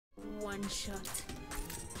One shot,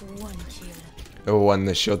 one kill. One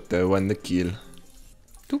the shot, one the kill.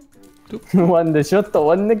 Doop, doop. One the shot,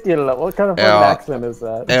 one the kill. What kind of fucking accent is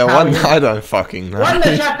that? One, I don't fucking know. One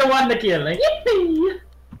the shot, one the kill. Yippee!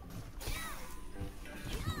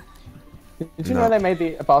 Did you know they made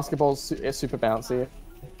the basketballs super bouncy?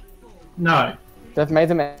 No. They've made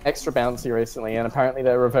them extra bouncy recently, and apparently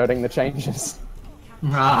they're reverting the changes.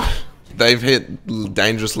 Ah. They've hit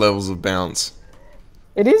dangerous levels of bounce.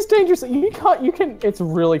 It is dangerous. You can. It's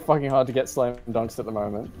really fucking hard to get slam dunks at the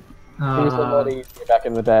moment. It was a lot easier back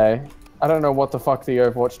in the day. I don't know what the fuck the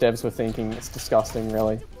Overwatch devs were thinking. It's disgusting,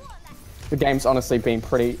 really. The game's honestly been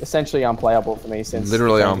essentially unplayable for me since.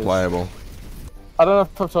 Literally unplayable. I don't know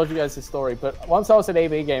if I've told you guys this story, but once I was at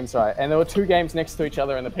EB Games, right, and there were two games next to each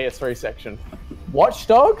other in the PS3 section. Watch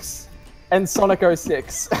Dogs and Sonic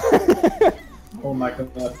 06. Oh my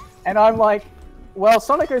god. And I'm like, well,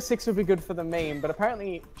 Sonic 06 would be good for the meme, but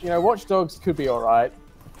apparently, you know, Watch Dogs could be alright.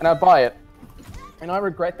 And I buy it. And I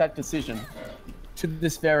regret that decision to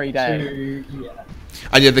this very day. Yeah.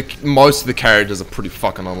 And yeah, most of the characters are pretty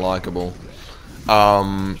fucking unlikable.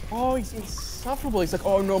 Oh, he's insufferable. He's like,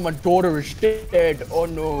 oh no, my daughter is dead. Oh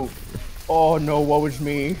no. Oh no, woe is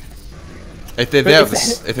me. If they're there at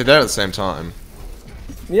the same time.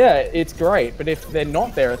 Yeah, it's great, but if they're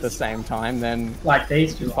not there at the same time, then... Like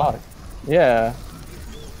these two. Fuck. Yeah.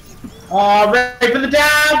 Oh, ready for the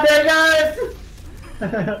dab! There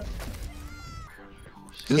it goes!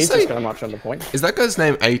 He's just gonna march on the point. Is that guy's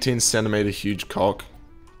name 18cm huge cock?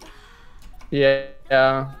 Yeah.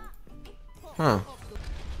 Huh.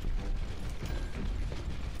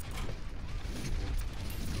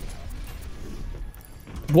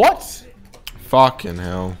 What? Fucking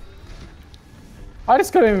hell. I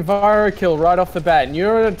just got an Enviro kill right off the bat, and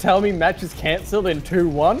you're gonna tell me match is cancelled in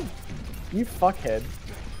 2-1? You fuckhead.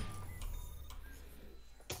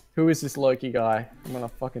 Who is this Loki guy? I'm gonna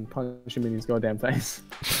fucking punch him in his goddamn face.